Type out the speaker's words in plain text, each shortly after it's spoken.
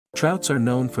Trouts are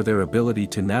known for their ability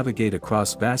to navigate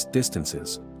across vast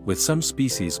distances, with some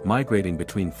species migrating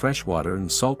between freshwater and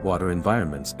saltwater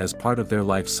environments as part of their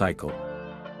life cycle.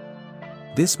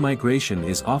 This migration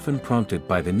is often prompted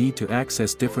by the need to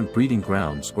access different breeding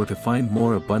grounds or to find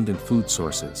more abundant food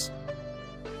sources.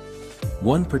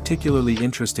 One particularly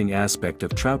interesting aspect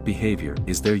of trout behavior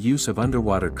is their use of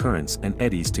underwater currents and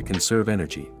eddies to conserve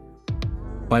energy.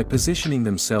 By positioning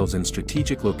themselves in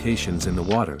strategic locations in the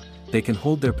water, they can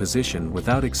hold their position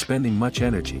without expending much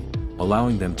energy,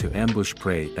 allowing them to ambush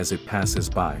prey as it passes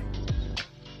by.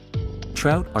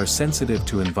 Trout are sensitive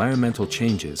to environmental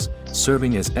changes,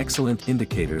 serving as excellent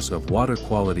indicators of water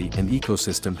quality and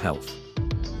ecosystem health.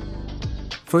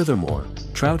 Furthermore,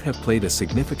 trout have played a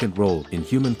significant role in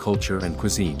human culture and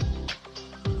cuisine.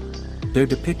 They're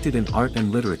depicted in art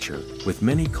and literature, with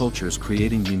many cultures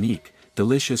creating unique,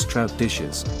 delicious trout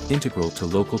dishes, integral to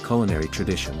local culinary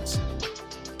traditions.